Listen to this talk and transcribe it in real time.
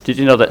Did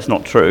you know that's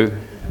not true?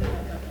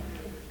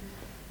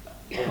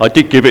 I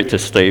did give it to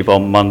Steve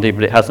on Monday,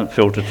 but it hasn't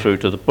filtered through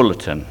to the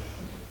bulletin.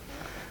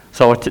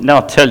 So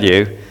now tell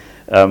you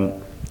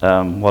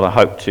what I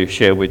hope to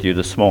share with you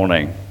this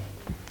morning.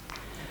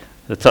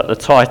 The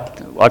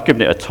title, I've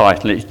given it a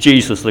title, it's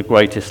Jesus, the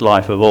Greatest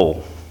Life of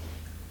All.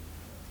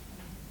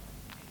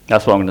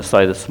 That's what I'm going to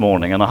say this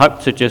morning. And I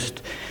hope to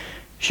just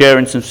share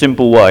in some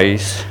simple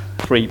ways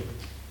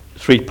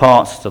three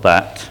parts to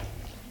that.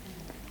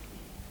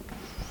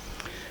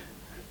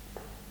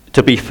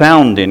 To be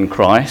found in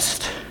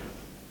Christ.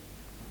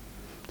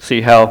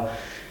 See how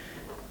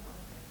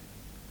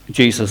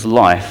Jesus'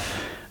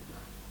 life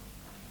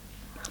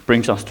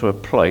brings us to a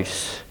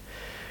place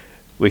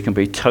we can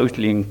be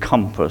totally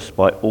encompassed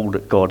by all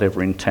that God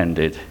ever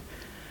intended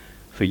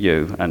for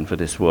you and for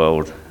this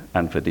world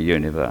and for the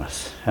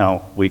universe.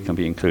 How we can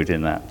be included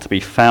in that. To be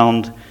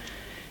found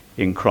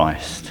in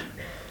Christ.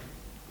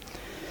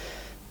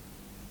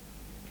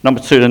 Number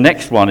two, the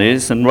next one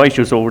is, and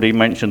Rachel's already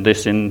mentioned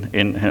this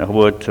in her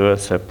word to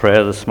us, her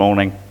prayer this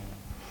morning,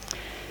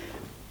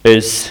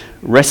 is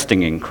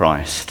resting in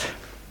Christ.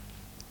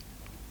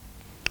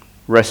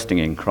 Resting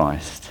in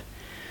Christ.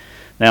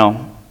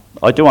 Now,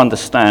 I do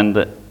understand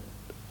that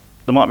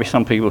there might be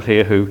some people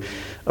here who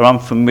are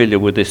unfamiliar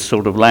with this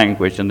sort of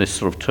language and this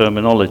sort of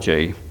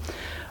terminology,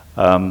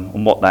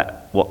 and what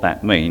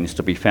that means,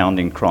 to be found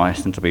in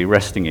Christ and to be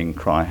resting in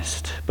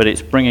Christ. But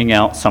it's bringing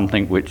out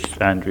something which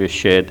Andrea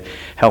shared,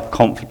 how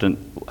confident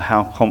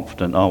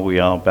are we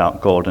about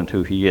God and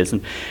who He is.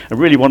 And I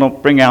really want to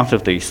bring out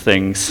of these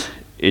things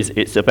is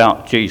it's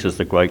about Jesus,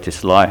 the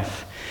greatest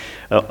life,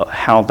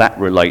 how that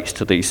relates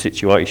to these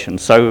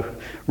situations. So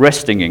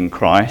resting in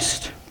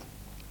Christ,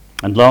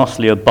 and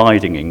lastly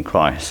abiding in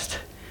Christ.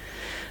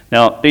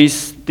 Now,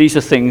 these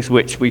are things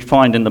which we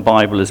find in the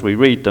Bible as we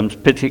read them,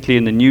 particularly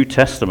in the New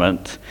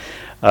Testament,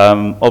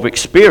 of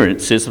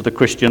experiences of the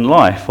Christian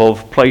life,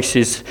 of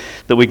places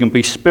that we can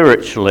be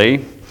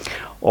spiritually,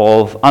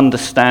 of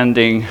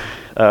understanding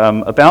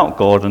about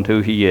God and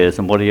who He is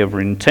and what He ever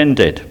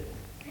intended.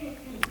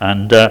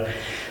 And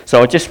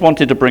so I just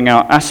wanted to bring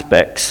out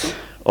aspects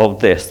of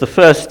this. The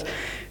first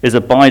is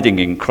abiding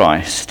in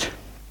Christ.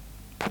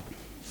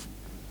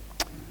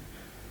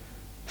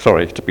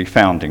 To be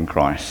found in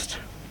Christ.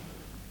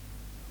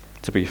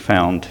 To be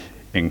found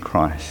in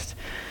Christ.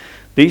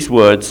 These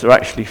words are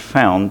actually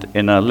found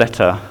in a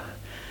letter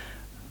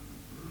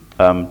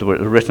that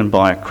was written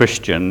by a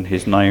Christian.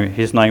 His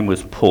name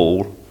was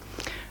Paul,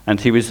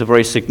 and he was a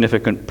very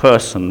significant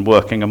person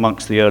working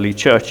amongst the early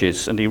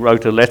churches, and he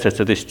wrote a letter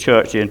to this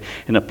church in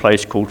a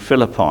place called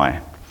Philippi.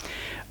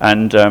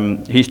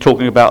 And he's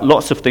talking about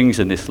lots of things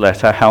in this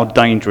letter, how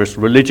dangerous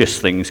religious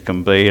things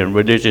can be and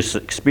religious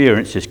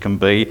experiences can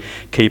be,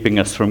 keeping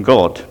us from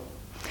God.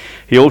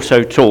 He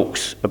also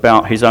talks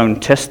about his own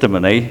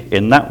testimony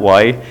in that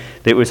way,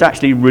 that it was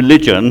actually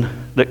religion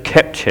that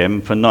kept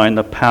him from knowing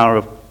the power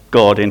of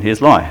God in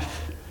his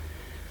life.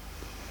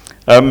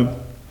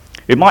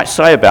 It might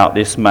say about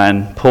this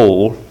man,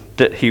 Paul,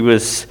 that he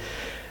was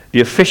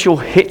the official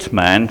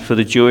hitman for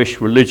the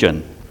Jewish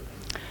religion.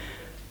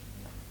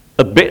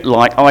 A bit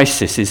like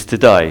ISIS is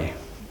today.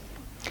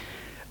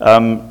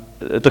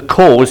 The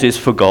cause is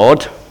for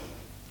God,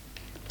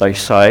 they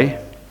say,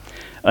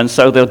 and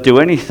so they'll do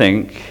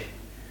anything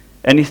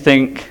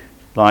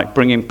like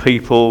bringing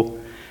people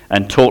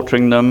and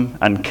torturing them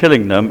and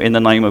killing them in the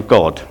name of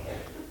God.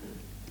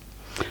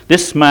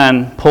 This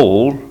man,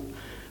 Paul,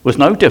 was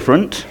no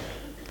different,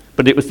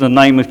 but it was the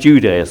name of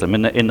Judaism,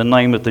 in the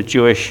name of the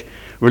Jewish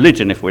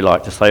religion, if we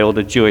like to say, or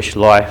the Jewish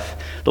life,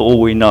 that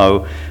all we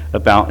know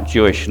about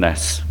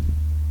Jewishness.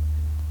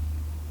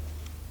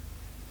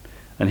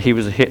 And he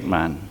was a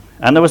hitman.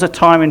 And there was a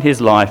time in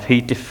his life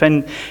his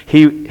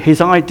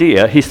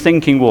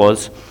thinking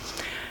was,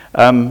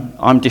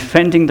 I'm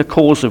defending the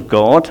cause of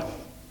God.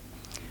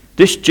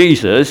 This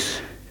Jesus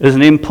is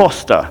an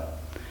imposter.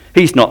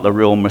 He's not the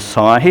real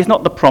Messiah. He's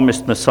not the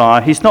promised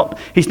Messiah. He's not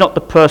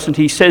the person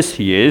he says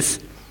he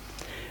is.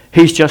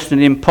 He's just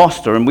an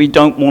imposter, and we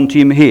don't want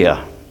him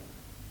here.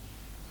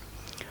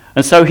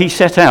 And so he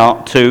set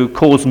out to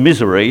cause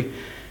misery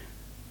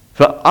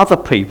for other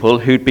people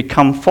who'd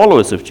become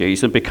followers of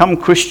Jesus, become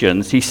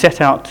Christians. He set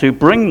out to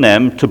bring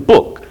them to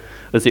book,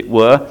 as it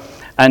were,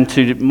 and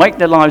to make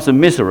their lives a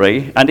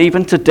misery and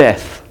even to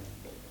death.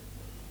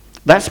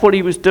 That's what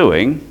he was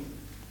doing.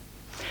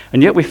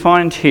 And yet we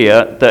find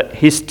here that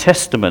his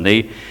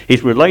testimony,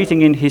 he's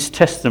relating in his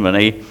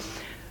testimony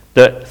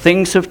that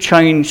things have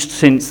changed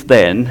since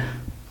then.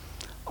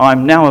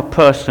 I'm now a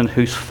person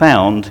who's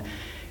found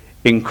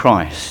in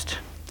Christ.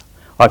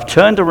 I've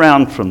turned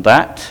around from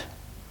that.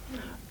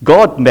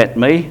 God met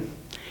me.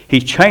 He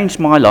changed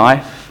my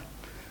life.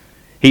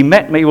 He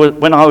met me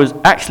when I was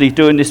actually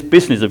doing this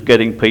business of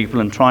getting people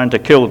and trying to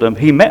kill them.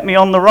 He met me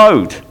on the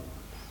road.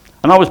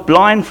 And I was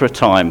blind for a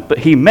time, but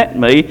he met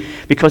me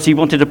because he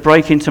wanted to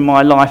break into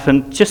my life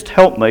and just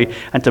help me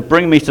and to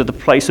bring me to the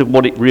place of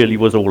what it really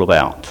was all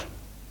about.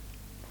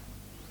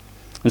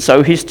 And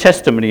so his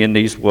testimony in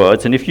these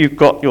words, and if you've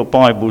got your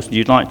Bibles and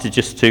you'd like to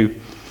just to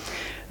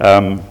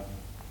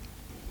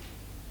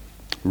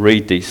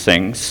read these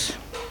things.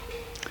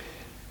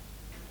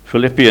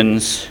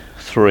 Philippians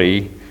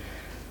 3,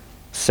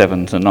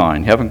 7 to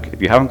 9.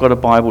 If you haven't got a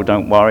Bible,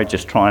 don't worry,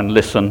 just try and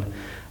listen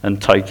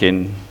and take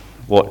in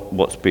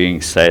what's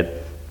being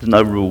said. There's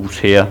no rules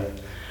here.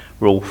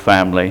 We're all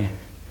family.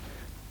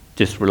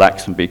 Just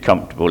relax and be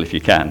comfortable if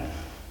you can.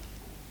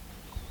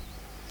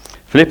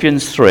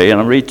 Philippians 3,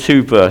 and I'll read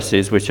 2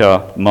 verses which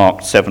are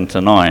marked 7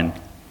 to 9.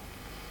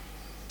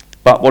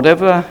 But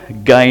whatever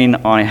gain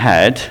I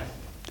had,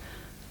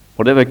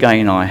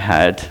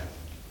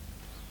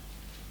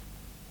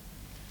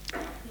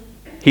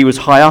 he was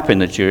high up in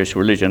the Jewish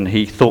religion.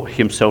 He thought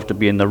himself to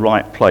be in the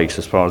right place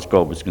as far as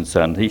God was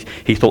concerned. He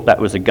thought that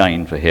was a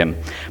gain for him.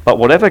 But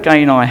whatever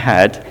gain I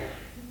had,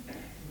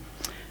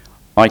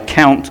 I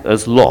count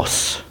as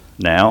loss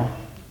now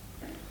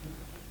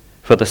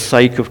for the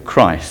sake of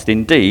Christ.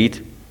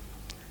 Indeed,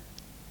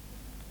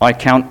 I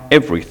count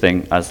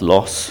everything as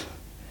loss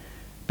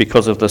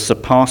because of the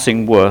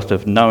surpassing worth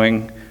of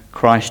knowing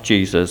Christ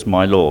Jesus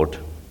my Lord.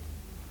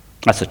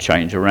 That's a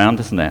change around,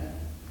 isn't it?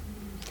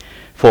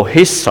 For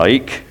his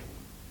sake,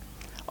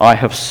 I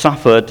have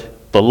suffered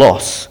the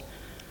loss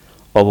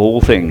of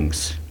all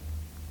things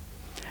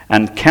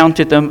and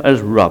counted them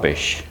as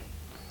rubbish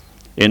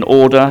in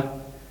order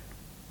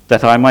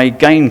that I may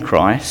gain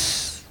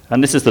Christ,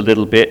 and this is the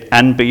little bit,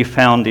 and be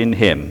found in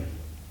him.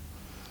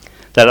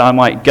 That I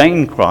might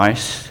gain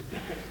Christ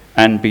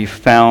and be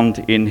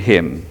found in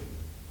him.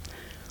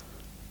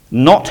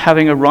 Not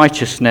having a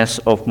righteousness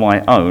of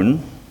my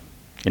own,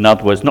 in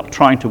other words, not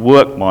trying to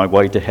work my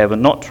way to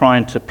heaven, not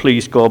trying to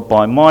please God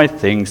by my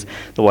things,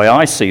 the way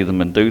I see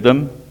them and do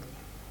them.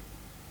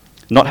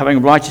 Not having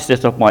a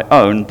righteousness of my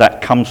own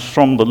that comes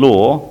from the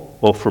law,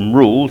 or from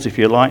rules, if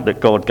you like, that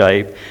God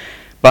gave,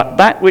 but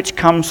that which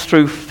comes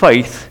through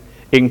faith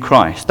in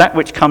Christ. That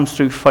which comes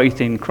through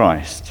faith in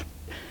Christ.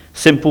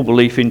 Simple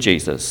belief in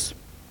Jesus.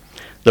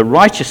 The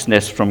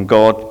righteousness from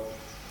God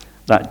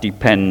that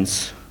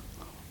depends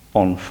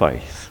on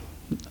faith.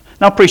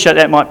 Now, I appreciate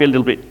that might be a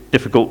little bit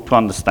difficult to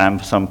understand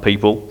for some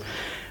people,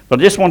 but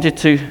I just wanted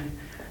to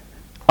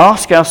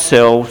ask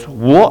ourselves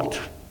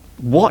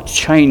what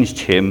changed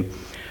him,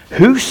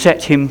 who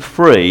set him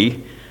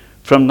free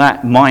from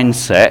that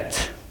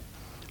mindset,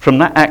 from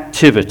that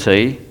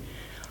activity,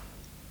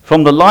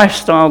 from the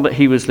lifestyle that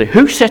he was living.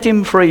 Who set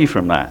him free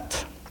from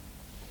that?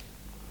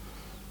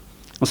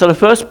 And so the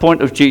first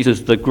point of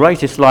Jesus, the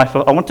greatest life,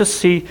 I want to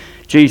see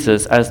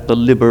Jesus as the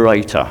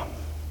liberator,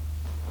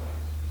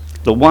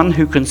 the one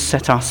who can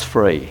set us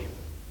free.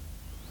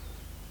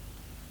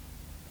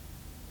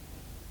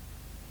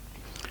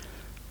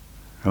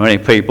 There are many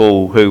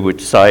people who would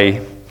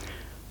say,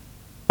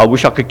 I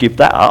wish I could give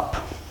that up.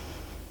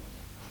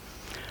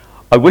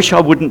 I wish I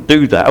wouldn't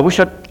do that.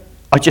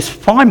 I just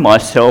find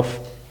myself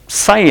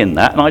saying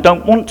that and I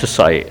don't want to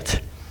say it.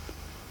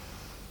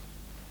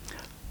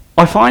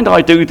 I find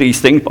I do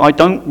these things, but I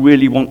don't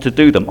really want to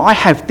do them. I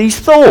have these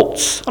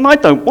thoughts, and I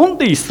don't want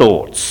these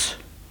thoughts.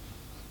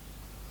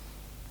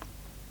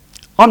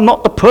 I'm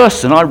not the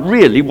person I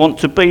really want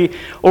to be,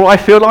 or I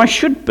feel I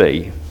should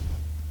be.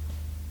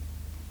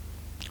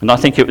 And I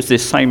think it was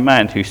this same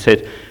man who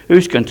said,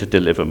 who's going to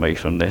deliver me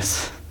from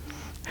this?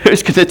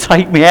 Who's going to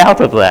take me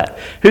out of that?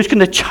 Who's going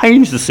to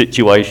change the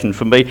situation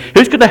for me?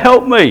 Who's going to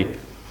help me?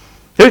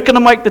 Who's going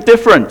to make the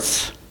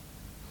difference?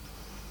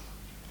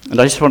 And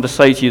I just want to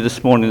say to you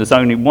this morning, there's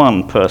only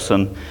one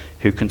person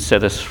who can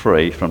set us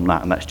free from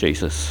that, and that's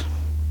Jesus.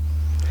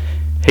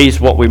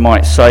 He's what we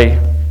might say.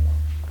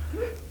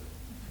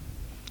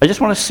 I just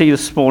want to see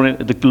this morning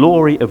the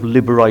glory of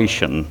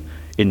liberation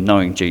in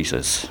knowing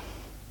Jesus.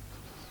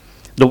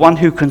 The one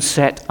who can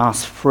set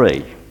us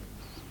free.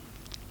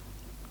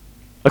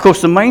 Of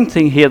course, the main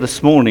thing here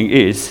this morning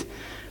is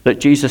that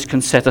Jesus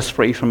can set us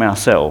free from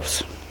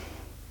ourselves.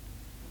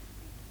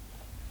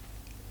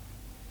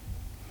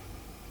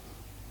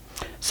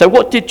 So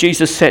what did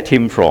Jesus set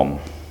him from?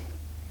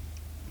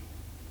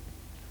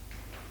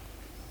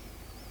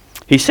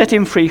 He set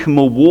him free from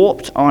a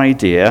warped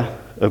idea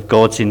of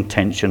God's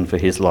intention for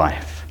his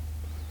life.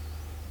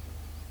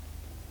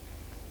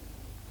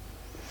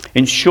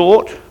 In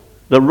short,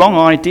 the wrong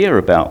idea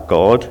about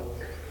God,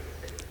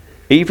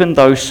 even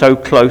though so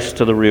close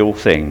to the real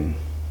thing.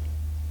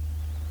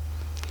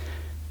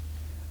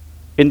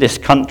 In this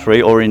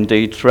country, or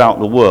indeed throughout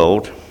the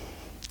world,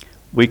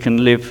 we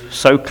can live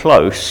so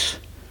close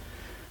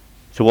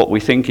to what we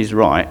think is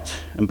right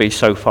and be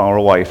so far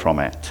away from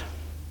it.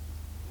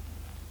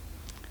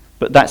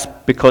 But that's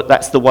because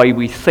that's the way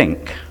we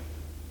think.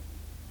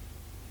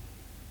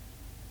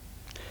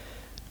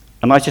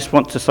 And I just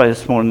want to say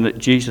this morning that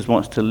Jesus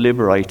wants to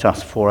liberate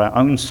us for our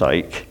own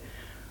sake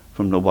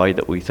from the way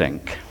that we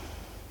think.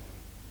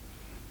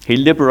 He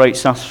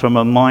liberates us from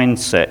a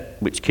mindset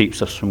which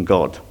keeps us from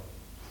God,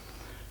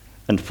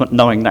 and for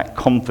knowing that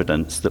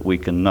confidence that we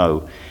can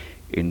know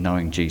in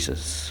knowing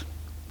Jesus.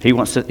 He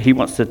wants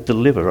to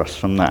deliver us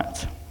from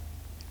that.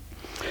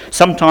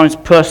 Sometimes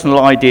personal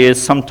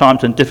ideas,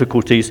 sometimes and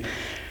difficulties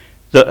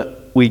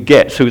that we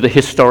get through the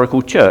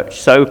historical church.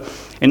 So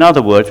In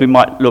other words, we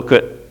might look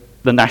at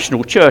the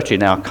national church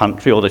in our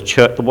country, or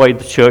the way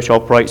the church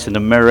operates in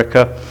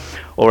America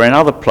or in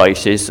other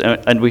places,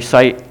 and we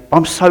say,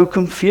 I'm so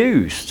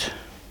confused.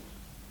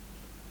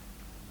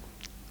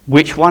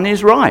 Which one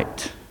is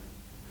right?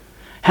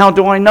 How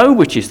do I know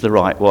which is the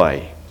right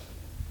way?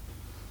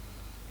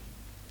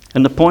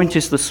 And the point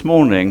is this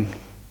morning,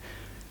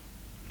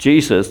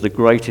 Jesus, the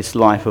greatest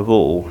life of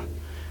all,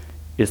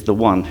 is the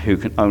one who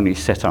can only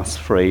set us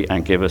free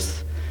and give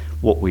us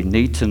what we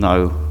need to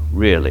know,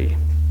 really.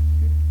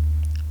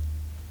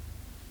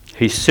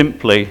 He's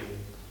simply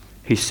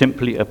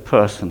a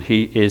person.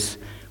 He is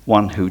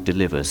one who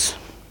delivers,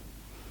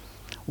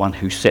 one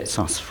who sets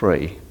us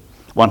free,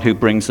 one who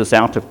brings us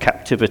out of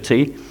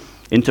captivity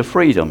into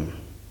freedom.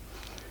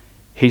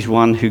 He's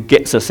one who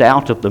gets us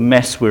out of the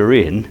mess we're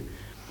in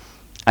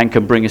and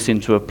can bring us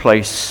into a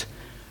place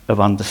of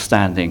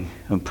understanding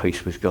and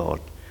peace with God.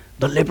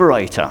 The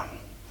liberator.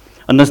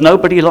 And there's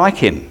nobody like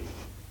him.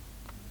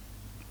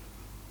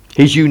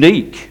 He's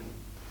unique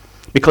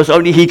because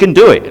only he can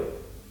do it.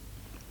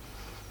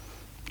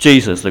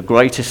 Jesus, the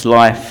greatest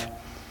life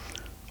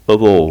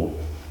of all.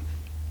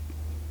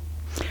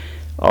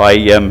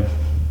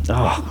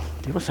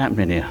 What's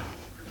happening here?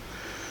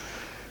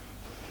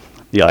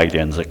 The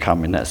aliens are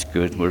coming, that's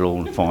good. We'll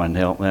all find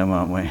out them,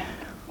 won't we?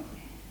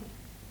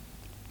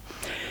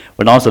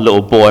 When I was a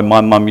little boy,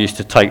 my mum used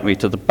to take me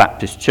to the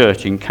Baptist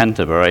church in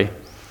Canterbury.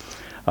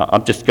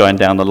 I'm just going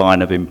down the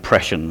line of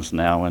impressions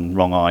now and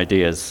wrong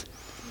ideas.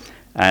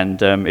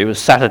 And it was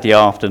Saturday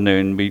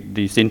afternoon,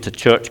 these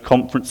inter-church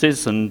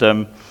conferences, and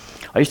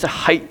I used to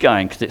hate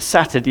going because it's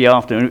Saturday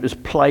afternoon, it was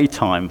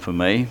playtime for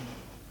me.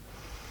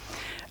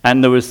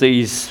 And there was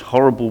these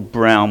horrible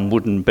brown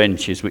wooden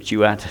benches which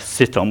you had to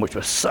sit on, which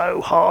were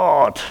so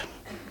hard.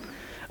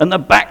 And the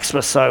backs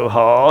were so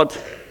hard.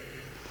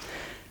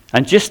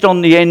 And just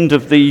on the end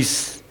of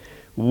these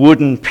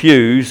wooden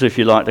pews, if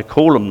you like to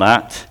call them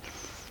that,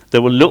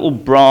 there were little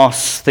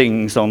brass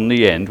things on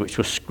the end which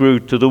were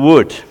screwed to the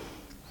wood.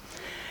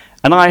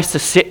 And I used to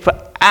sit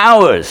for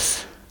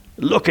hours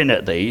looking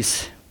at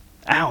these.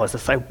 Hours. I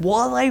say,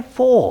 what are they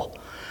for?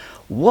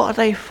 What are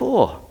they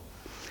for?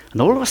 And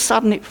all of a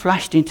sudden it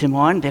flashed into my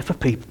mind, they're for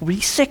people to be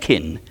sick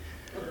in.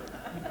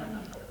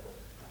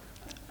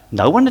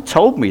 No one had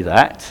told me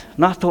that.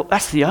 And I thought,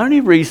 that's the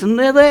only reason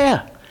they're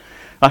there.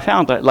 I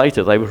found out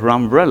later they were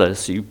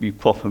umbrellas. You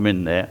pop them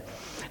in there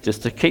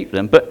just to keep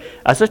them. But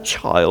as a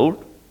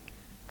child,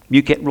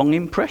 you get wrong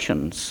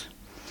impressions.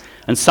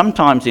 And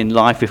sometimes in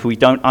life, if we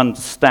don't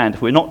understand,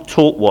 if we're not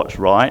taught what's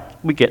right,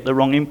 we get the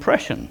wrong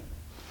impression.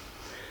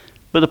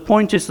 But the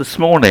point is this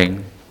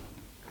morning,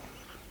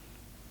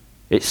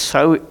 it's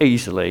so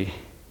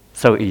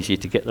easy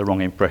to get the wrong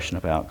impression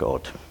about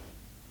God.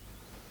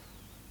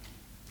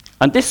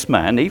 And this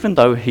man, even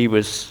though he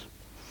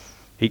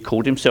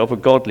called himself a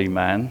godly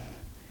man,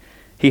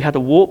 he had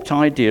a warped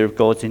idea of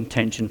God's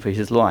intention for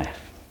his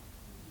life.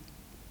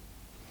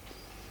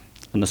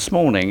 And this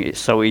morning, it's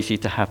so easy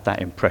to have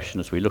that impression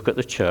as we look at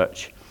the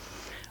church,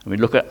 and we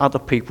look at other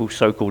people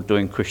so-called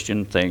doing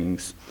Christian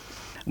things,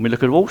 and we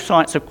look at all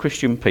sides of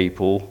Christian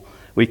people,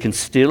 we can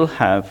still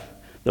have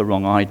the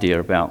wrong idea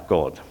about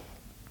God.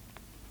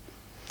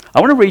 I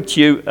want to read to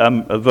you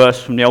a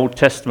verse from the Old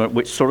Testament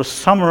which sort of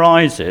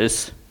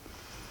summarizes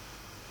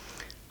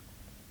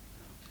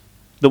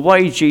the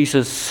way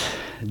Jesus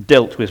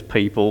dealt with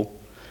people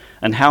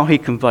and how he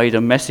conveyed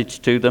a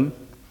message to them.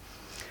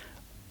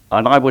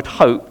 And I would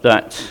hope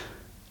that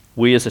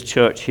we as a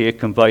church here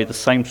convey the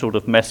same sort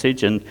of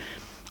message, and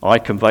I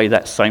convey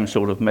that same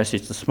sort of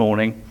message this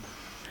morning,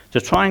 to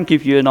try and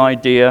give you an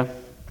idea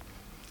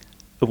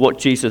of what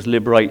Jesus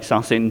liberates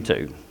us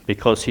into,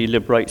 because he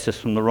liberates us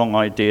from the wrong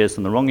ideas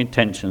and the wrong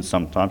intentions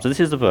sometimes. So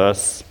this is a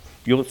verse.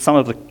 Some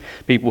of the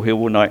people here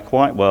will know it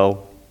quite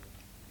well.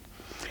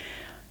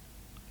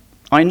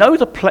 I know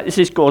this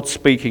is God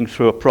speaking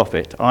through a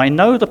prophet. I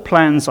know the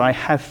plans I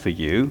have for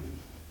you,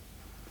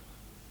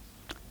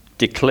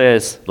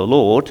 declares the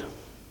Lord.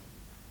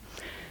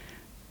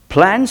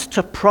 Plans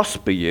to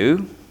prosper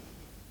you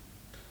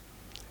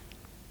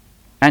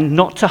and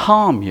not to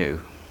harm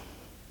you.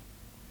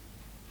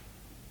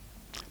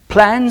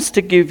 Plans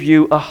to give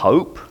you a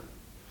hope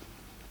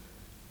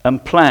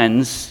and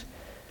plans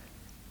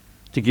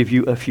to give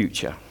you a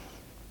future.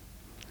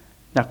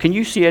 Now, can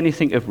you see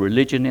anything of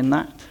religion in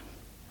that?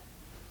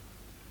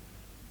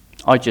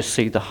 I just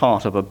see the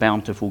heart of a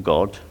bountiful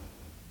God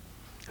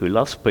who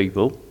loves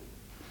people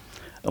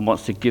and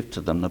wants to give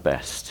to them the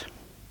best.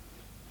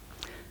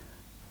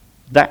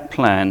 That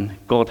plan,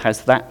 God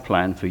has that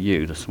plan for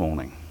you this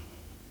morning.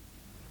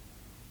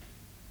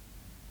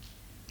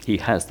 He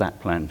has that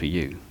plan for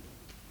you.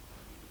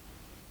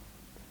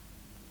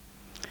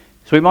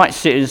 So we might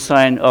sit and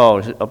saying,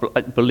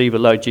 I believe a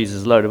load, Jesus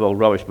is a load of old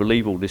rubbish,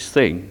 believe all this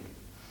thing.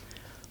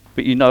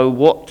 But you know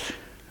what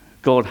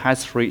God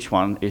has for each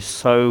one is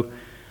so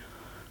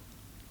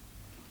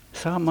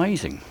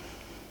amazing.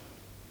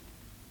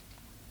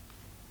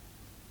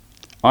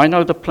 I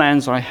know the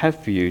plans I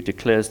have for you,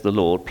 declares the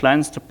Lord,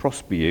 plans to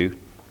prosper you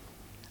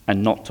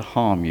and not to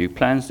harm you,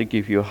 plans to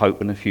give you a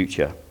hope and a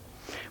future.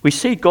 We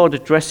see God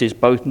addresses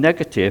both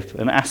negative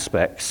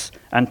aspects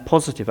and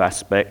positive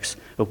aspects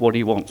of what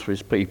he wants for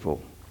his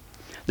people.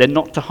 They're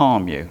not to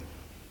harm you.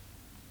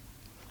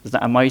 Is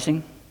that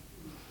amazing?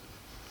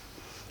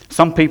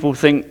 Some people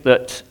think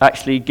that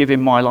actually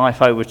giving my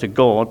life over to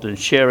God and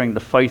sharing the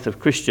faith of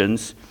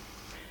Christians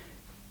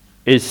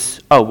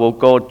is, oh, well,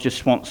 God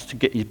just wants to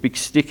get his big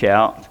stick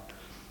out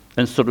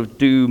and sort of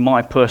do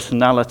my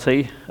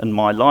personality and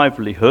my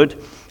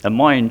livelihood and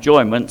my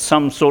enjoyment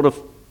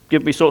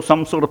give me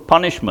some sort of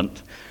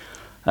punishment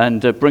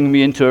and bring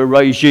me into a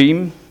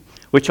regime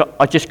which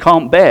I just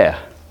can't bear.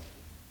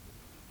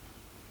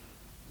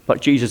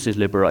 But Jesus is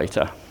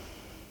liberator.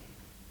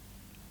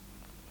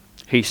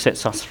 He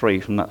sets us free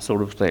from that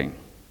sort of thing.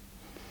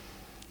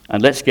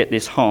 And let's get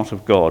this heart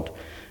of God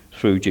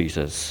through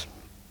Jesus.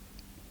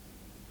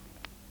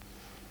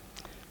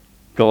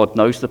 God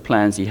knows the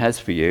plans he has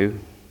for you.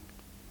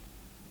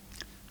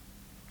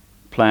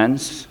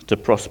 Plans to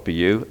prosper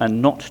you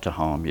and not to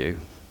harm you.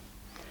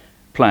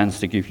 Plans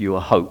to give you a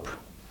hope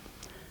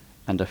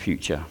and a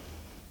future.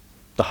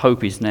 The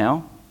hope is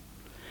now,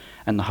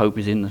 and the hope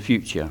is in the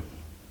future.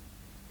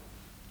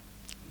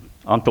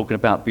 I'm talking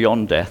about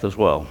beyond death as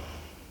well.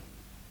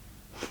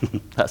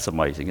 That's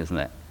amazing, isn't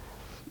it?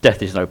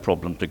 Death is no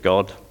problem to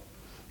God.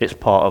 It's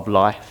part of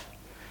life.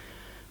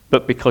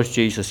 But because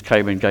Jesus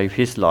came and gave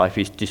his life,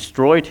 he's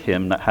destroyed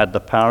him that had the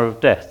power of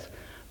death.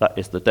 That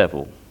is the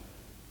devil.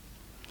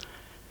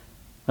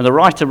 And the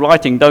writer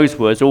writing those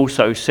words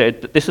also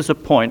said that this is a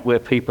point where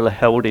people are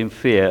held in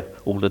fear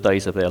all the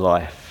days of their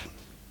life.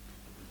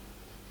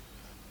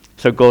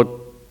 So God,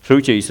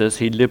 through Jesus,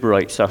 he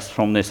liberates us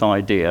from this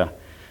idea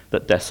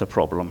that death's a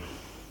problem.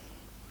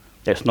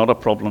 It's not a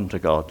problem to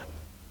God,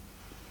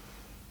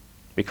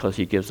 because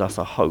he gives us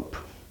a hope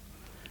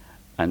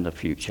and a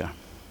future.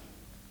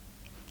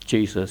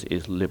 Jesus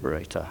is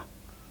liberator.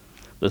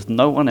 There's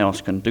no one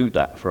else can do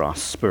that for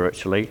us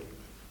spiritually,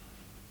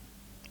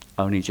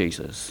 only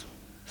Jesus.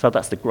 So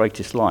that's the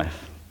greatest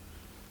life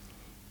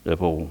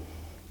of all.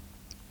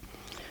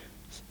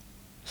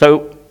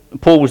 So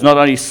Paul was not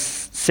only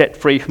set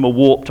free from a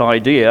warped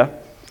idea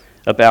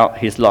about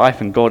his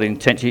life and God's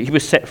intention, he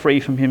was set free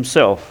from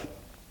himself.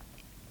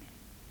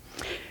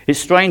 It's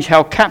strange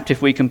how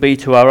captive we can be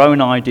to our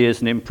own ideas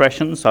and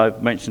impressions.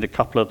 I've mentioned a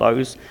couple of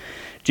those.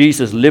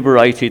 Jesus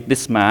liberated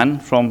this man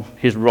from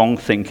his wrong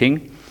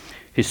thinking,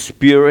 his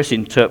spurious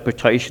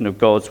interpretation of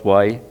God's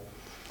way.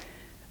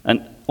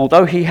 And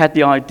although he had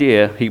the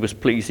idea he was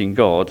pleasing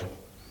God,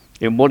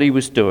 in what he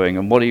was doing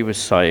and what he was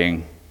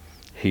saying,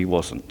 he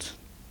wasn't.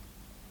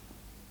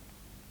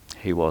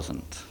 He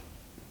wasn't.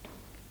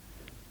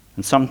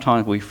 And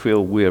sometimes we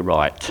feel we're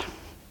right.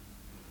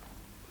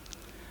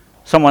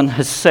 Someone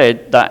has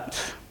said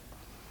that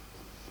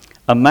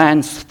a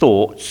man's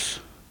thoughts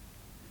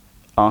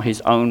are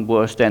his own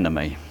worst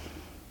enemy.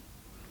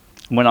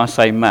 And when I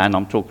say man,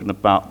 I'm talking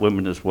about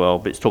women as well,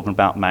 but it's talking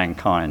about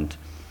mankind.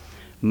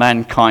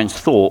 Mankind's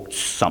thoughts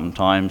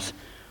sometimes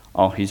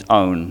are his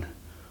own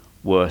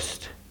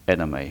worst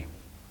enemy.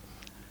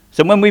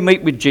 So when we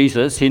meet with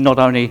Jesus, he not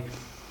only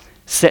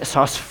sets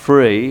us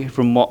free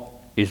from what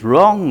is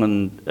wrong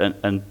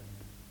and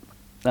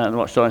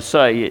what should I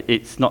say,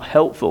 it's not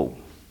helpful.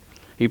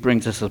 He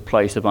brings us to a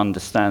place of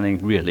understanding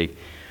really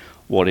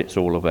what it's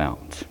all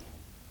about.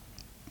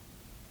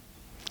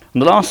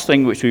 And the last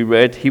thing which we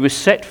read, he was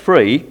set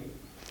free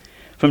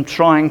from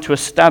trying to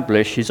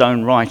establish his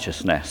own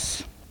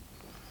righteousness.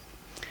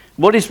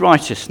 What is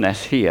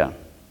righteousness here?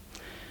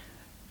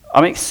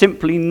 I mean,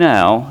 simply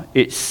now,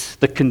 it's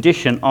the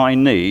condition I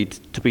need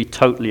to be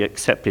totally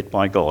accepted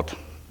by God.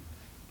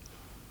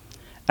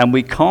 And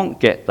we can't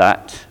get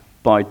that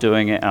by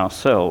doing it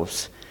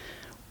ourselves.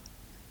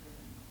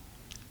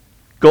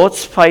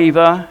 God's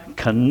favour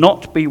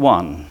cannot be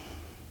won.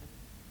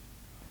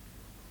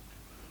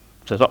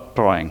 So stop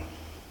trying.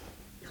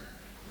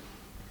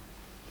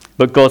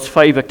 But God's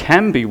favour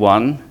can be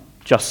won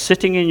just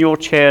sitting in your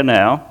chair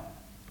now,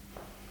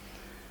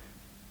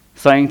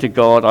 saying to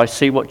God, I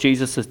see what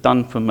Jesus has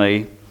done for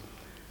me.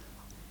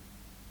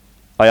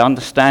 I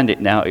understand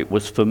it now. It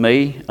was for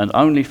me and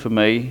only for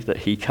me that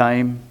he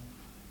came,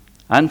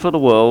 and for the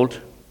world,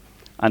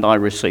 and I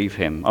receive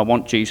him. I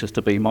want Jesus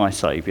to be my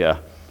saviour.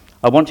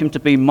 I want him to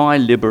be my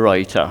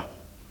liberator.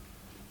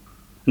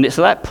 And it's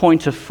at that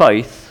point of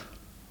faith,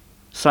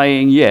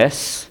 saying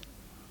yes,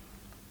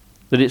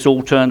 that it's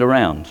all turned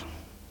around.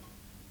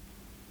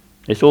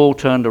 It's all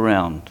turned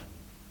around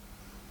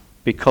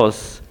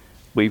because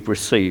we've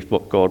received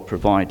what God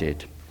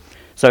provided.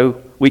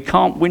 So we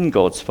can't win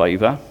God's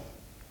favour.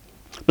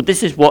 But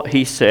this is what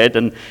he said,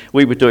 and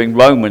we were doing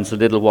Romans a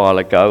little while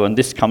ago, and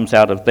this comes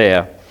out of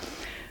there.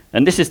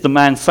 And this is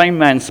the same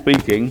man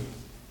speaking.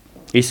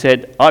 He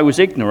said, I was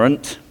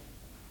ignorant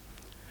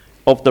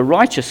of the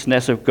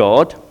righteousness of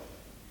God.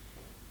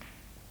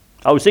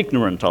 I was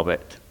ignorant of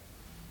it.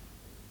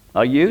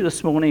 Are you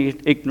this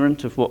morning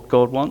ignorant of what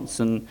God wants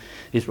and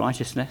his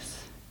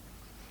righteousness?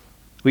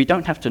 We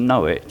don't have to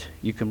know it.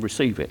 You can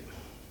receive it.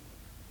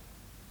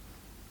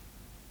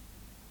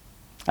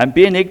 And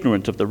being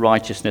ignorant of the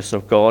righteousness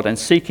of God and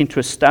seeking to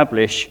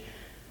establish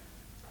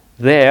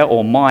their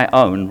or my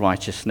own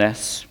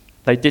righteousness,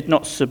 they did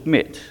not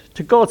submit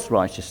to God's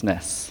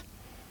righteousness.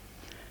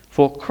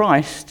 For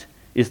Christ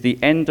is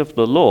the end of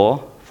the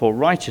law for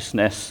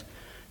righteousness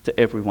to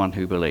everyone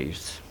who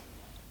believes.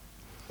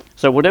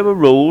 So whatever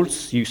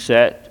rules you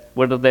set,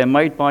 whether they're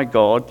made by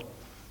God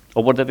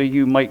or whatever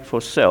you make for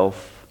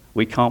self,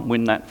 we can't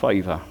win that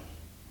favour.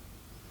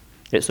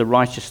 It's a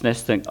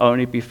righteousness that can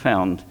only be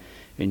found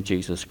in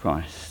Jesus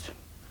Christ.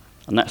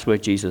 And that's where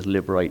Jesus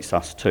liberates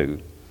us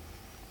too.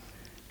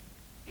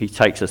 He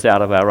takes us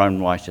out of our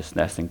own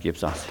righteousness and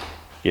gives us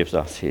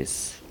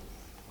his.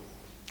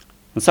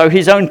 And so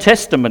his own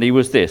testimony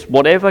was this: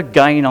 whatever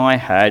gain I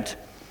had,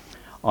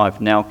 I've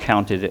now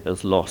counted it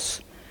as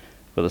loss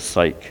for the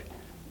sake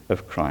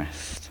of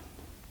Christ.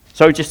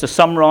 So just to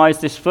summarise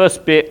this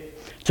first bit,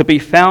 to be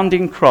found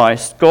in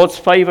Christ, God's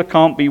favour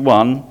can't be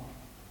won.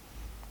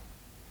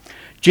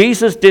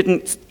 Jesus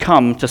didn't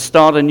come to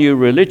start a new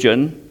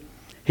religion.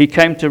 He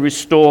came to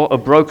restore a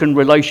broken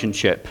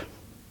relationship.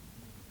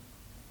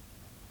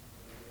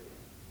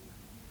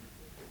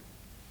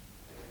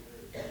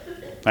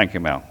 Thank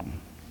you, Malcolm.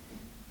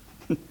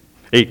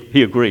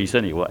 He agrees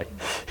anyway.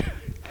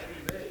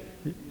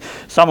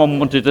 Someone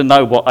wanted to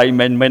know what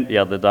amen meant the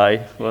other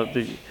day. Well,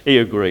 he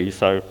agrees,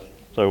 so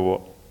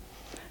what?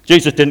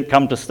 Jesus didn't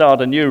come to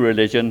start a new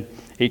religion.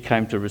 He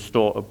came to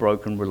restore a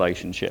broken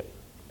relationship.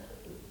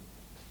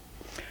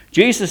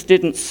 Jesus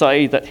didn't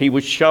say that he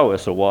would show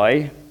us a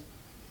way.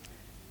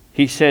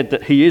 He said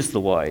that he is the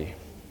way.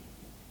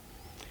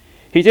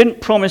 He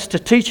didn't promise to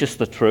teach us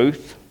the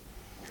truth.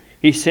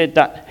 He said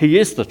that he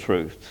is the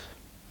truth.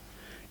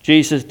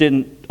 Jesus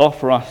didn't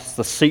offer us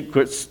the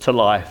secrets to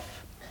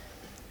life.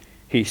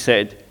 He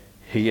said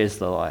he is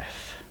the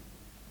life.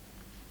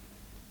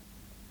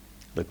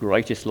 The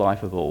greatest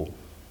life of all.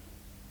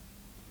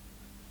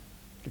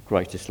 The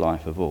greatest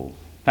life of all.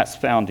 That's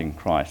found in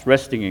Christ,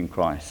 resting in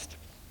Christ.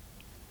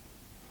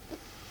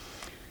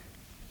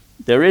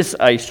 There is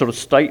a sort of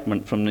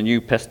statement from the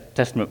New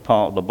Testament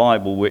part of the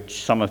Bible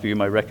which some of you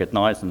may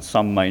recognise and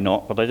some may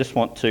not, but I just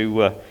want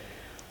to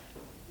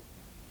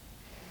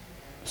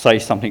say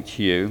something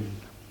to you.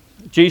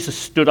 Jesus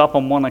stood up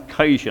on one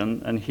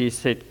occasion and he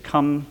said,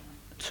 "Come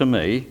to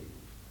me,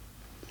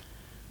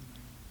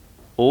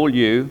 all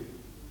you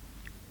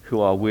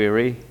who are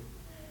weary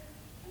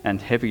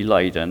and heavy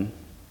laden,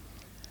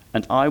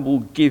 and I will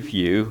give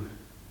you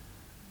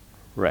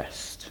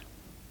rest."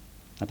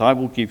 And I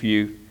will give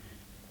you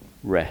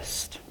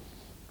rest.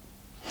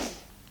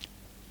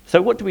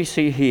 So what do we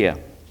see here?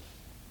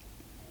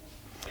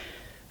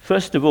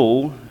 First of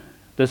all,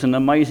 there's an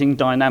amazing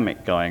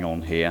dynamic going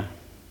on here.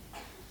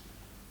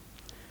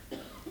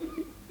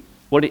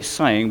 What it's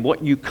saying,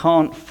 what you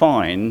can't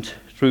find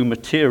through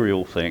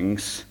material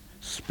things,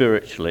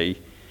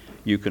 spiritually,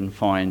 you can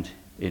find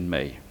in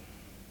me.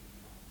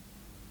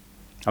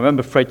 I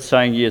remember Fred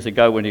saying years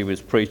ago when he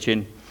was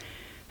preaching,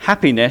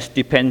 happiness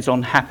depends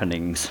on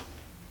happenings.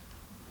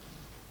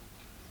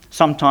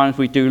 Sometimes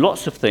we do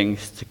lots of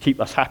things to keep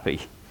us happy.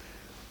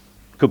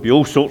 Could be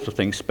all sorts of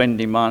things,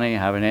 spending money,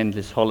 having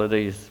endless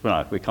holidays.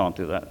 Well, no, we can't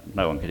do that.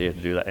 No one can here to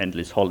do that,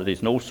 endless holidays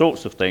and all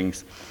sorts of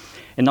things.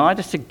 In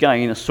either to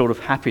gain a sort of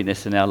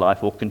happiness in our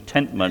life or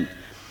contentment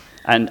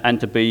and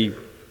to be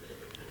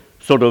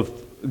sort of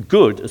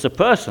good as a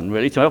person,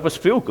 really, to help us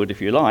feel good,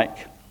 if you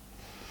like.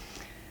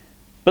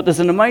 But there's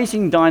an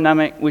amazing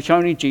dynamic which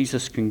only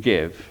Jesus can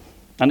give.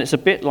 And it's a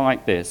bit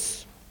like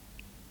this.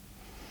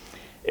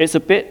 It's a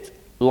bit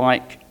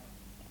like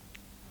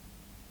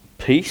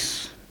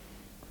peace,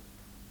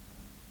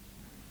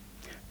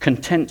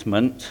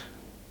 contentment,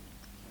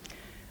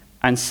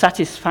 and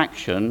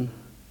satisfaction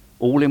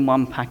all in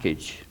one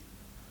package.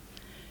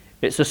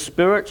 It's a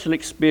spiritual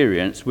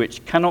experience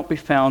which cannot be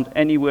found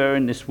anywhere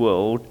in this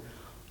world,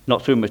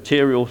 not through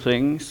material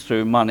things,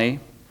 through money,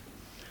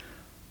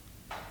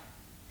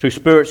 through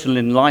spiritual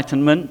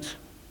enlightenment,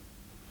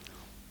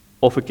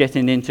 or for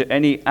getting into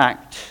any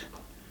act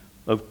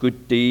of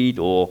good deed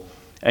or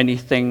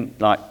anything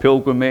like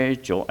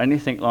pilgrimage or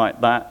anything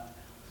like that.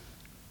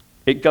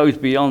 It goes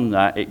beyond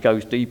that, it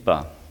goes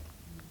deeper.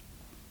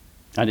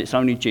 And it's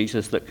only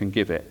Jesus that can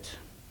give it.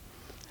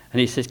 And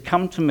he says,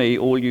 "Come to me,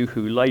 all you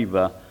who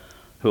labour,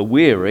 who are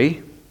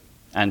weary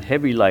and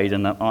heavy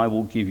laden, and I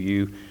will give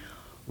you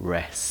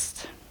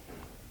rest."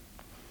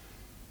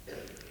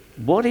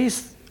 What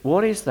is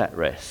that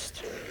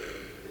rest?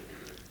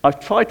 I've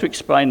tried to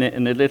explain it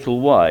in a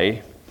little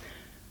way,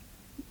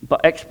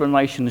 but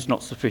explanation is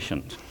not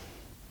sufficient.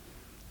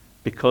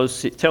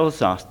 Because it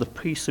tells us the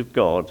peace of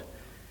God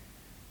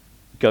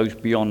goes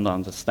beyond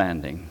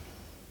understanding.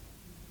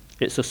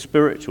 It's a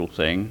spiritual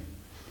thing,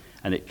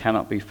 and it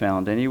cannot be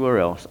found anywhere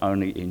else,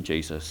 only in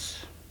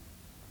Jesus.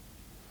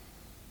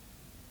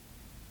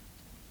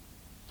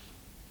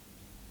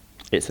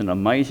 It's an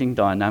amazing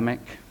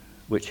dynamic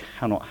which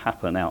cannot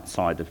happen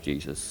outside of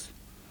Jesus.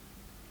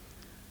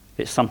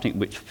 It's something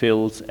which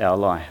fills our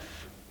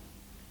life.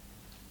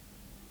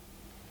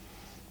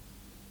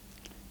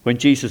 When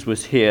Jesus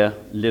was here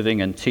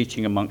living and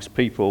teaching amongst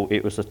people,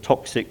 it was a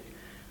toxic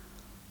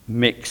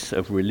mix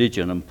of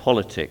religion and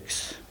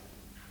politics.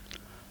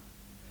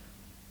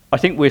 I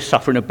think we're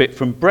suffering a bit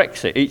from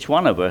Brexit, each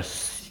one of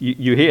us.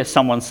 You hear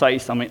someone say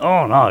something,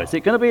 oh no, is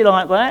it going to be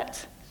like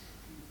that?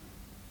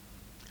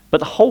 But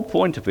the whole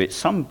point of it,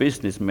 some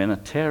businessmen are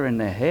tearing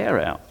their hair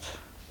out,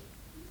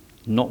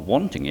 not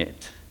wanting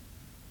it.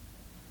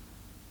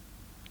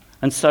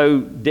 And so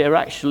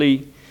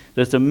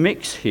there's a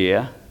mix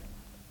here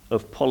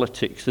of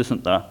politics,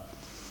 isn't there?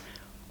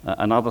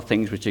 And other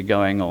things which are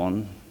going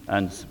on,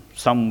 and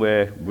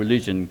somewhere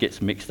religion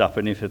gets mixed up,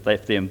 and if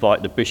they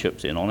invite the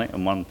bishops in on it,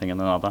 and one thing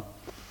and another.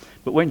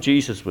 But when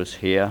Jesus was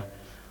here,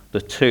 the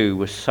two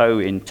were so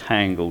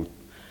entangled.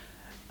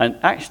 And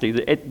actually,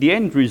 the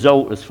end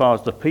result, as far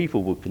as the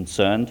people were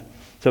concerned,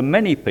 for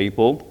many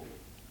people,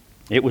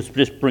 it was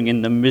just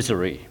bringing them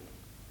misery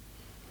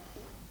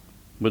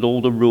with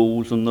all the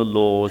rules and the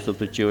laws of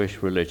the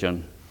Jewish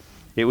religion.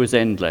 It was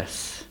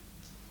endless.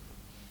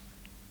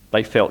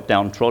 They felt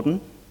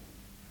downtrodden.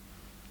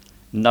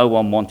 No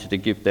one wanted to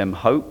give them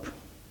hope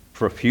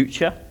for a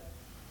future.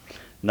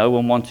 No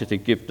one wanted to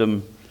give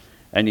them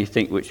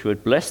anything which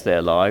would bless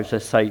their lives. They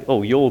say,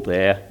 oh, you're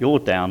there, you're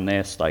down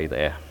there, stay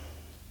there.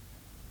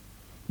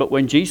 But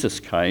when Jesus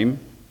came,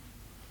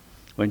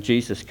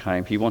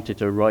 he wanted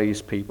to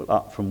raise people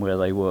up from where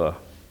they were.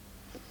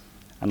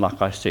 And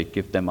like I said,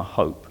 give them a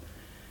hope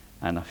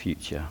and a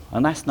future.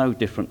 And that's no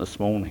different this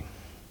morning.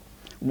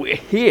 We're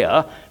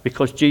here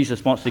because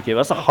Jesus wants to give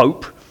us a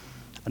hope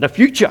and a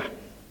future.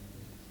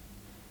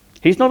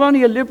 He's not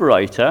only a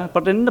liberator,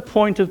 but in the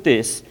point of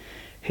this,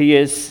 he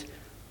is,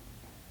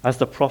 as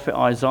the prophet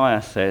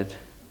Isaiah said,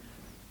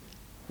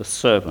 the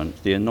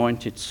servant, the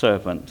anointed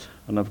servant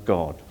and of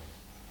God.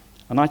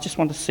 And I just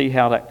want to see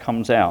how that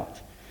comes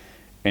out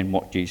in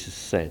what Jesus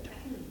said.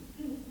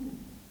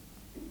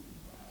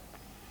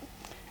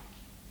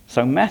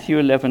 So Matthew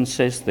 11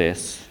 says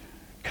this,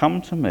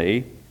 come to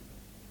me.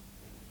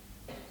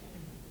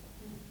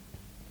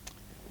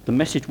 The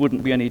message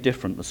wouldn't be any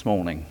different this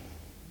morning.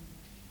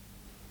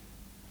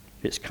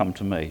 It's come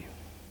to me.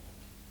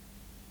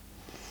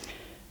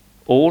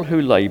 All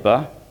who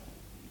labour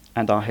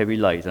and are heavy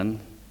laden.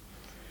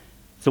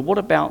 So what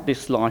about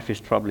this life is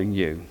troubling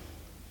you?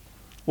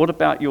 What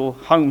about your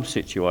home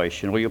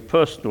situation or your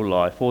personal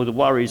life or the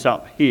worries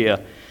up here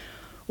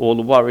or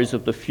the worries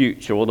of the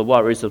future or the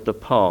worries of the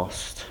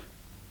past?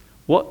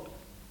 What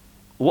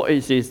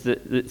is this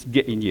that's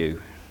getting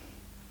you?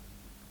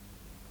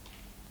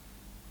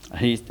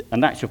 And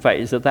in actual fact,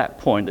 it's at that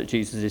point that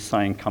Jesus is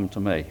saying, come to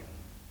me.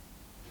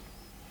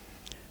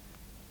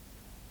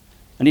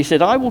 And he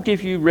said, I will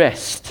give you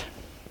rest.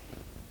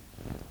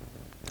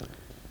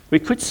 We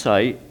could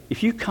say,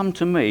 if you come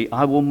to me,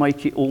 I will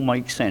make it all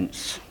make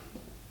sense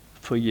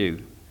for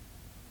you,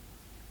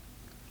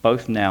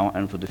 both now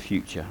and for the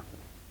future.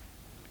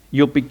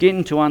 You'll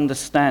begin to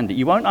understand it.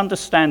 You won't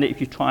understand it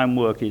if you try and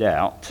work it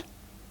out.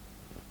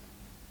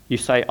 You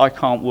say, I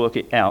can't work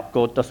it out.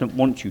 God doesn't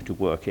want you to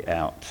work it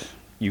out.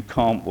 You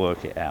can't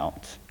work it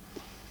out,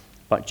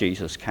 but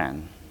Jesus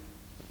can.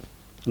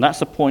 And that's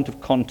the point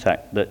of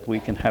contact that we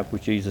can have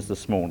with Jesus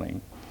this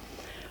morning.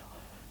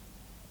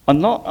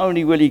 And not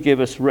only will he give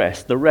us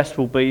rest, the rest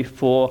will be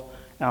for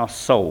our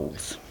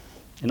souls.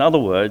 In other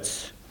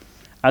words,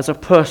 as a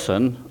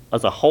person,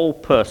 as a whole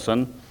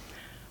person,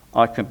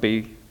 I can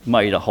be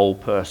made a whole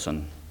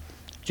person.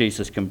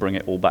 Jesus can bring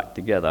it all back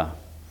together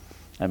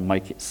and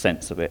make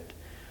sense of it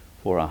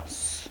for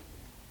us.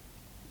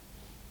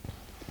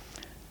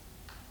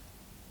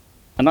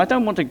 And I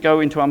don't want to go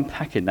into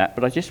unpacking that,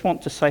 but I just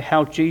want to say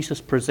how Jesus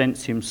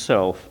presents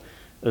himself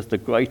as the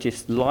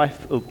greatest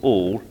life of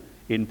all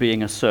in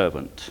being a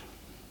servant.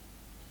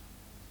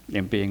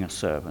 In being a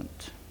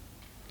servant.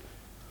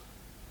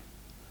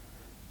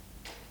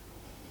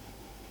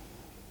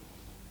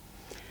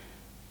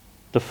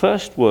 The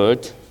first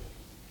word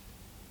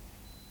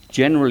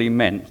generally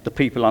meant, the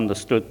people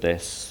understood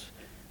this,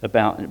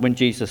 about when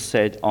Jesus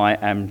said, I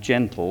am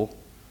gentle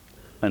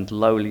and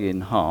lowly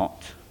in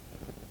heart.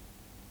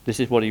 This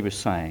is what he was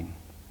saying.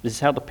 This is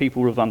how the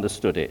people have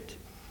understood it.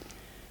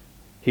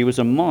 He was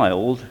a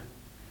mild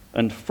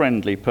and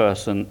friendly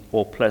person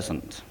or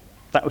pleasant.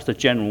 That was the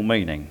general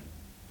meaning.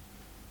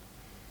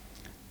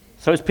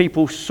 So as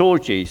people saw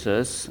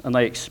Jesus and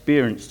they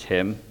experienced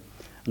him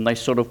and they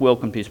sort of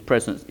welcomed his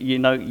presence, you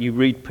know, you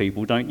read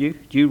people, don't you?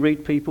 Do you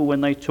read people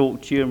when they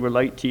talk to you and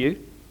relate to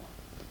you?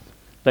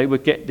 They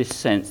would get this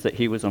sense that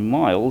he was a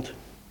mild,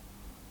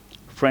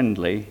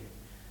 friendly,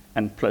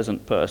 and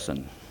pleasant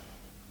person.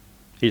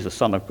 He's the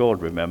Son of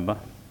God, remember?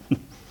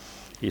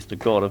 He's the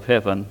God of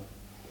heaven.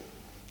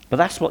 But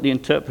that's what the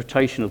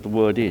interpretation of the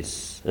word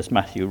is, as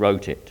Matthew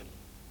wrote it.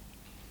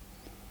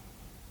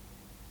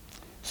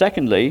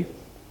 Secondly,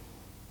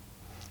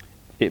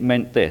 it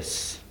meant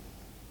this: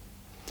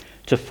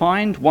 to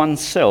find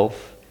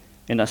oneself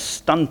in a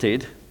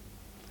stunted,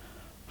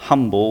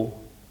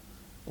 humble,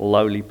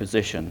 lowly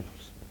position.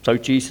 So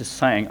Jesus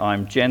saying,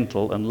 I'm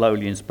gentle and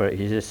lowly in spirit,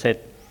 he just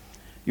said,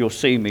 you'll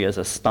see me as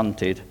a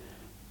stunted,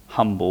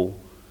 humble,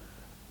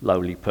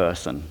 lowly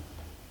person.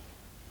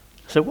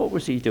 So what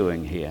was he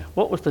doing here?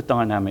 What was the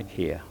dynamic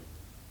here?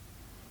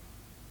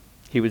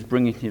 He was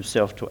bringing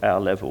himself to our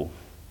level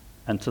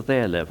and to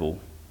their level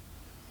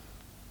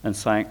and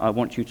saying, I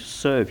want you to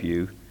serve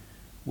you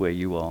where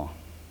you are.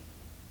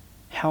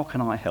 How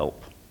can I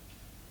help?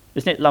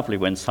 Isn't it lovely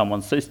when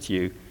someone says to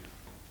you,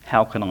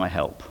 how can I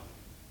help?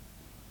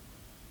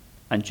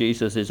 And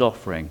Jesus is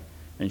offering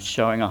and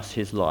showing us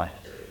his life.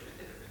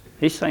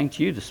 He's saying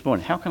to you this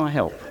morning, how can I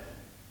help?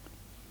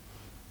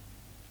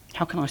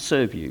 How can I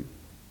serve you?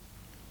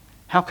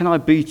 How can I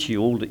be to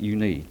you all that you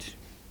need?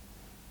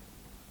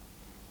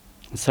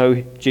 And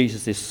so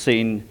Jesus is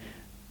seen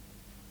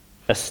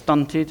a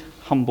stunted,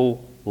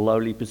 humble,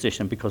 lowly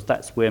position because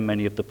that's where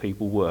many of the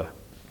people were.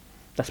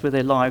 That's where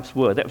their lives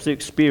were. That was the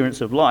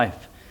experience of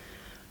life.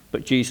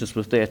 But Jesus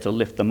was there to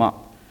lift them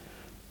up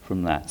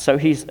from that. So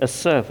he's a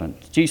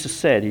servant. Jesus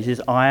said, he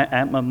says, I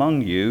am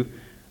among you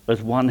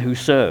as one who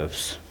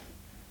serves.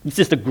 This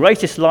is the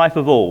greatest life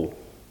of all.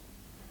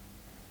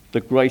 The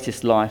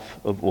greatest life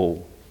of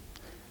all.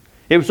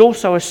 It was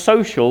also a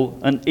social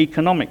and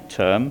economic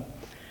term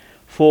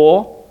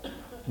for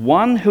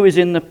one who is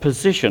in the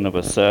position of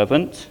a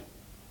servant,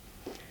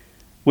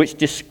 which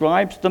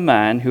describes the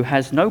man who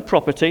has no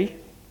property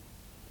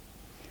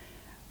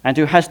and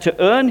who has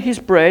to earn his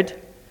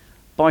bread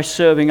by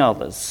serving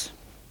others.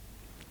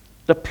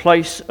 The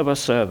place of a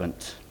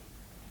servant.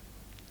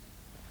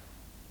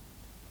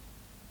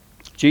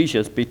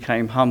 Jesus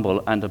became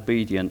humble and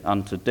obedient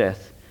unto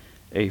death,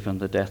 even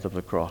the death of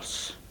the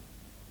cross.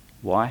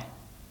 Why?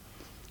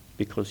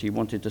 Because he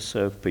wanted to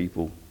serve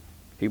people.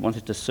 He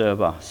wanted to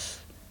serve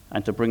us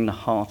and to bring the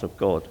heart of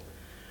God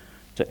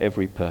to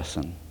every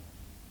person.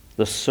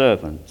 The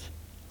servant.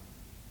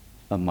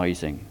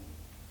 Amazing.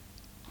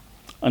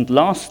 And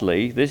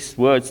lastly, these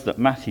words that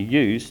Matthew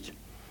used,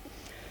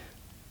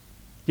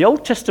 the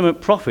Old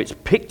Testament prophets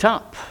picked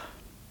up,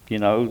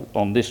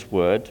 on this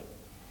word.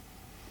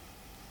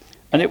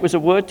 And it was a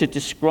word to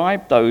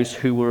describe those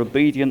who were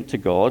obedient to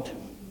God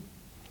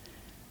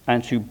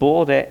and who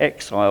bore their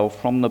exile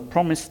from the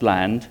promised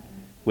land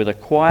with a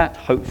quiet,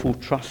 hopeful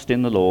trust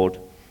in the Lord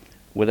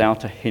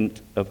without a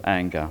hint of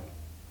anger.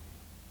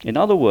 In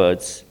other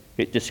words,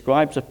 it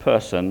describes a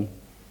person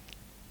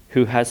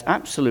who has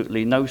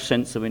absolutely no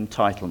sense of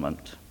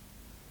entitlement.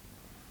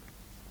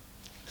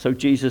 So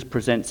Jesus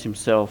presents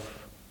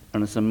himself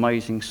as an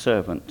amazing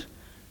servant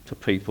to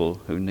people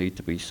who need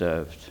to be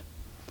served.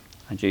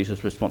 And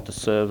Jesus wants to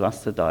serve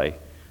us today.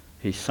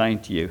 He's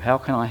saying to you, how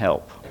can I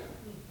help?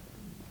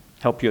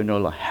 Help you in your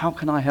life. How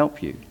can I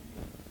help you?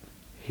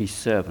 He's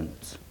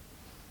servant.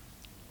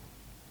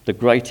 The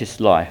greatest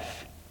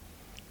life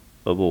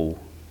of all.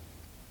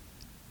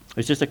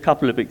 There's just a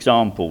couple of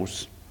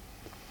examples.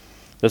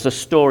 There's a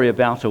story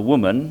about a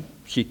woman.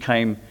 She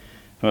came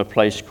from a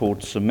place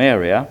called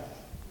Samaria,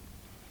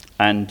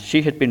 and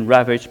she had been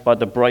ravaged by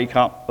the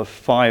breakup of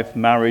 5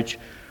 marriage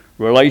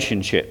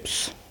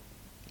relationships.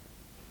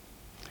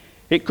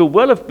 It could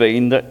well have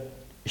been that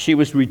she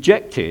was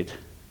rejected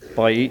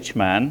by each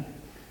man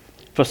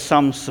for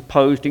some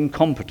supposed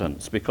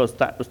incompetence, because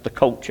that was the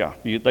culture.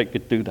 They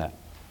could do that.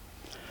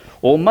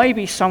 Or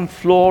maybe some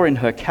flaw in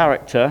her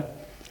character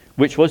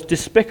which was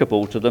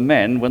despicable to the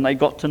men when they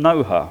got to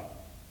know her.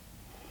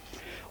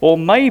 Or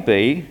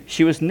maybe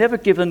she was never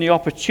given the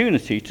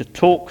opportunity to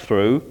talk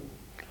through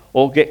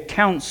or get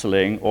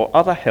counselling or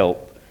other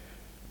help,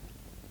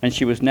 and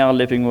she was now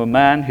living with a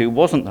man who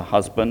wasn't the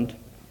husband.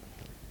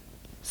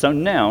 So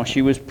now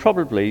she was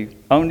probably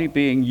only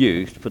being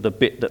used for the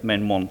bit that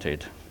men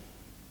wanted.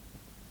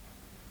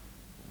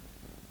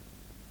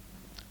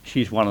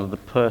 She's one of the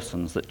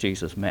persons that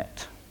Jesus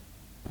met.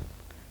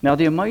 Now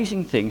the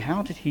amazing thing,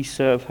 how did he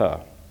serve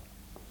her?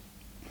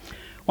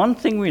 One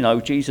thing we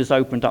know, Jesus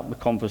opened up the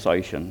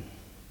conversation.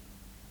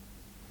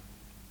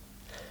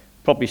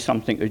 Probably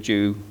something a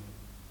Jew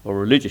or a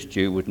religious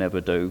Jew would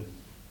never do.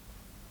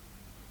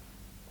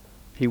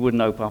 He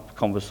wouldn't open up a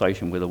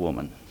conversation with a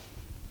woman.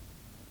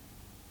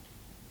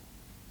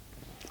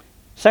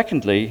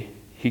 Secondly,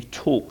 he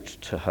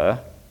talked to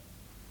her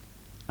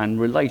and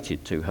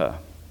related to her.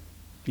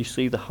 You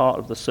see the heart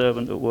of the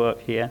servant at work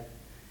here,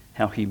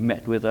 how he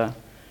met with her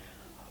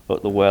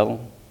at the well.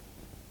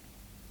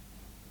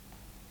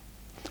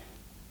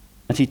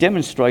 And he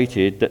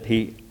demonstrated that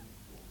he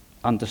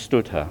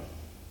understood her.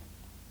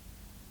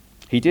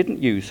 He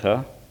didn't use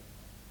her,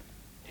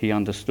 he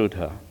understood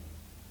her.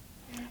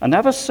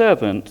 Another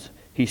servant,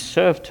 he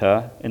served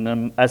her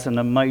as an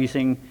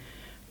amazing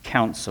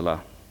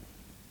counselor.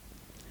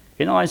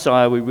 In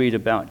Isaiah we read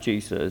about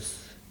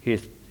Jesus. He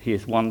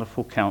is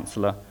wonderful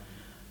counselor,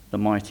 the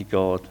mighty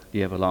God,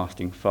 the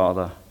everlasting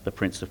Father, the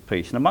Prince of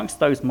Peace. And amongst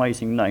those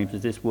amazing names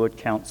is this word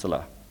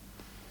counselor.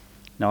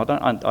 Now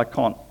I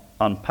can't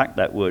unpack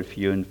that word for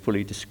you and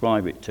fully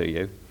describe it to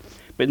you.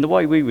 But in the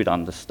way we would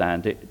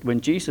understand it,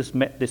 when Jesus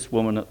met this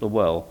woman at the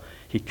well,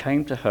 he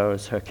came to her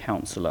as her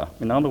counselor.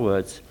 In other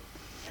words,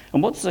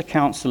 and what does a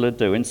counselor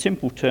do? In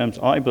simple terms,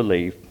 I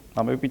believe,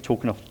 I may be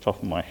talking off the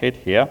top of my head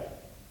here,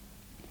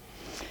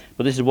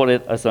 but this is what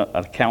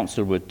a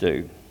counselor would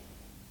do.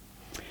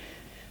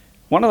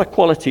 One of the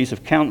qualities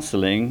of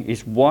counselling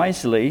is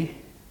wisely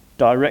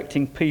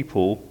directing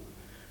people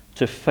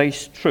to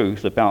face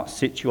truth about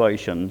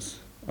situations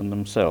and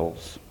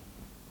themselves,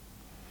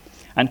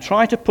 and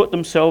try to put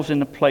themselves in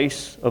the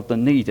place of the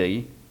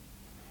needy,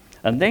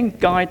 and then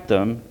guide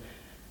them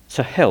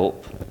to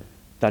help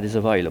that is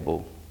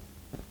available.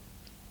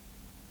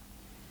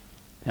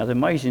 Now, the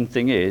amazing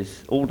thing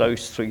is, all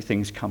those three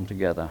things come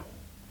together.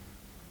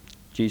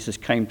 Jesus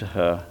came to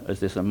her as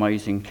this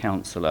amazing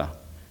counselor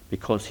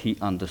because he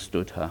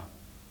understood her.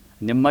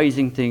 And the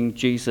amazing thing,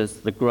 Jesus,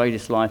 the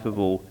greatest life of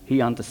all,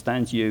 he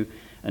understands you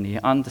and he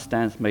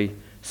understands me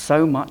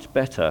so much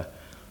better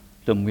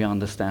than we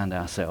understand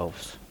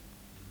ourselves.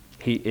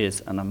 He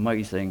is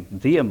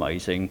the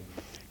amazing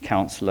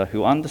counselor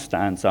who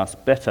understands us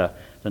better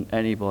than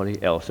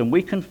anybody else. And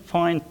we can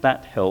find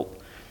that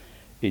help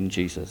in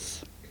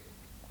Jesus.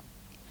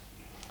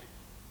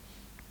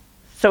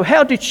 So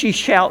how did she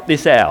shout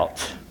this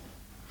out?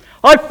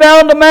 I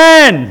found a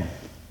man!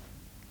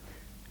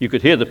 You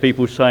could hear the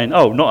people saying,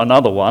 oh, not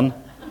another one.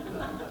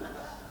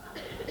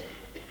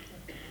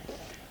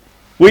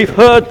 We've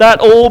heard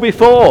that all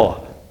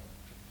before.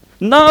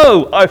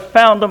 No, I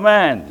found a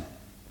man.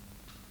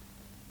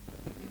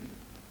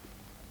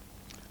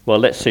 Well,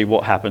 let's see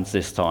what happens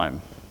this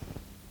time.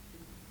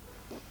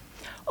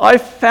 I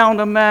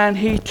found a man,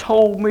 he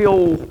told me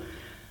all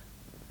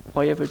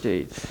I ever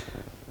did.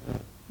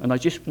 And I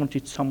just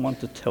wanted someone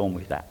to tell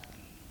me that.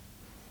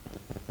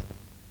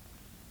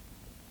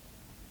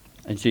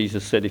 And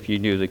Jesus said, if you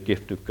knew the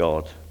gift of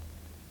God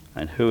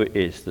and who it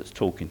is that's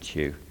talking to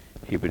you,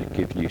 he would have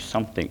given you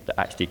something that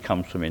actually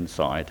comes from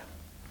inside.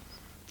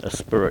 A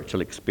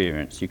spiritual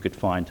experience you could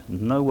find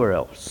nowhere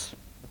else.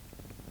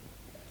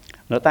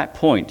 And at that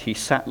point, he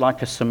sat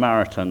like a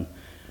Samaritan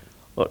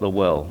at the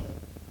well.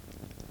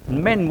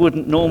 Men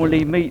wouldn't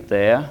normally meet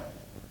there.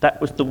 That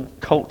was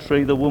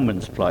culturally the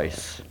woman's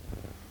place.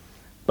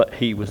 But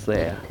he was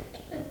there.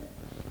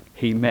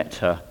 He met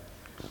her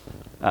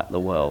at the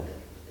well.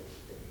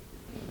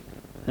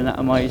 Isn't that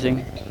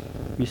amazing?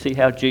 You see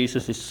how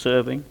Jesus is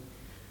serving?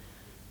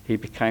 He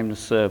became the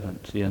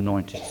servant, the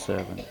anointed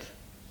servant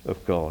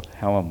of God.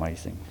 How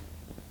amazing.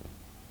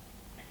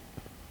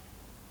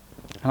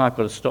 And I've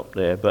got to stop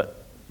there,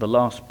 but the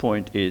last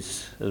point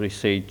is, as we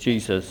see,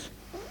 Jesus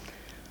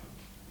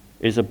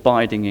is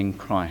abiding in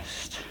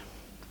Christ.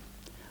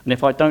 And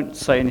if I don't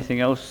say anything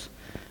else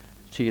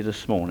to you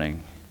this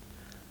morning,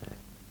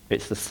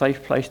 it's the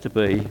safe place to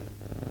be, and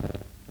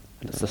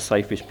it's the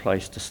safest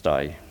place to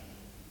stay.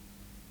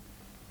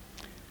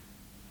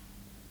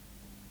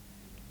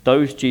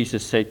 Those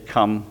Jesus said,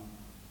 come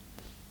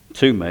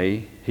to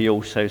me, he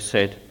also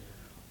said,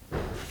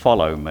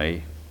 follow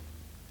me.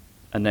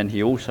 And then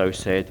he also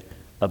said,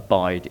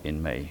 abide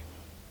in me.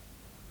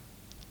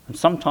 And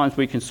sometimes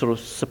we can sort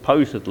of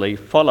supposedly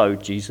follow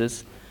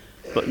Jesus,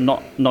 but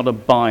not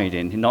abide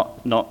in him,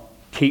 not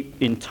keep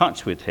in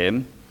touch with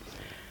him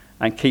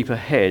and keep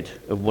ahead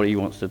of what he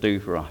wants to do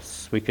for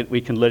us. We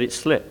can let it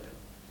slip.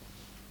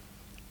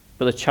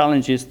 But the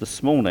challenge is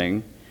this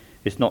morning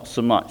is not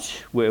so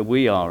much where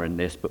we are in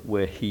this, but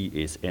where he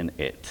is in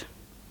it.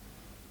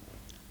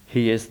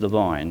 He is the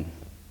vine,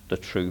 the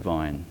true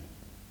vine.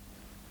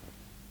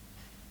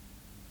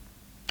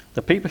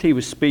 The people he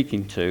was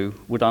speaking to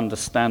would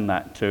understand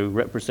that to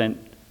represent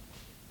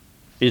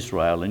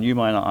Israel, and you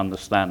might not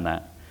understand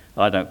that.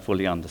 I don't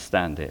fully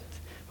understand it.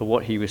 But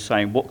what he was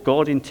saying, what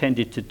God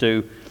intended to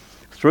do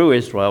through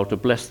Israel to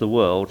bless the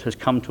world has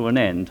come to an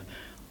end.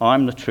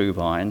 I'm the true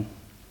vine,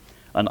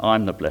 and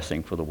I'm the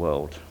blessing for the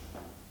world.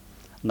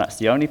 And that's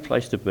the only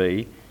place to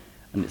be,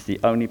 and it's the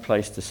only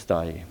place to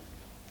stay.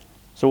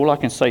 So all I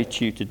can say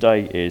to you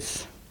today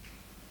is,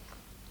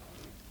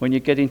 when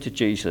you get into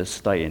Jesus,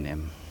 stay in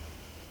him.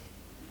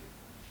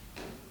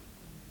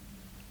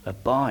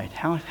 Abide.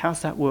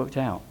 How's that worked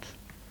out?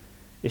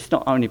 It's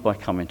not only by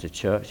coming to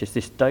church, it's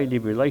this daily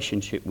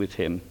relationship with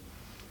him,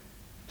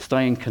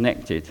 staying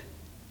connected,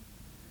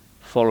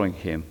 following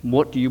him.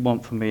 What do you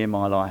want from me in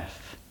my life?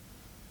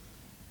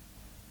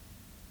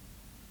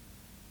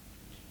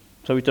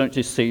 So we don't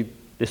just see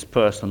this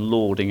person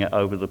lording it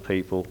over the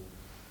people,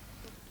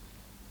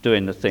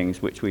 doing the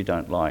things which we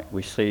don't like.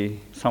 We see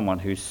someone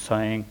who's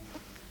saying,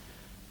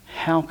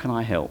 how can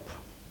I help?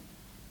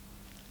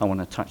 I want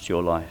to touch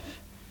your life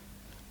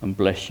and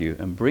bless you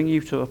and bring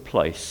you to a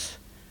place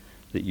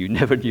that you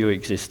never knew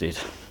existed.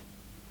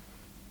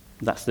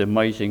 That's the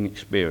amazing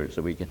experience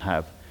that we can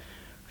have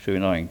through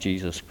knowing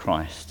Jesus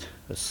Christ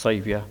as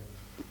Saviour,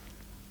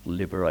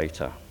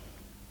 Liberator,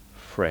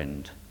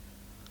 Friend.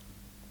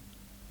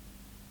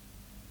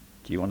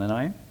 Do you want to know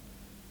him?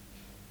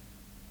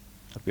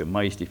 I'd be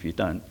amazed if you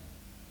don't.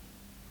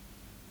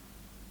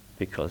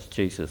 Because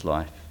Jesus'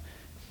 life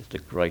is the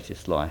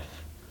greatest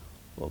life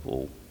of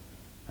all.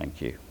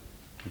 Thank you.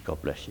 And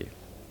God bless you.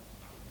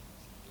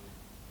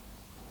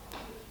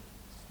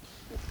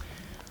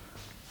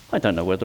 I don't know whether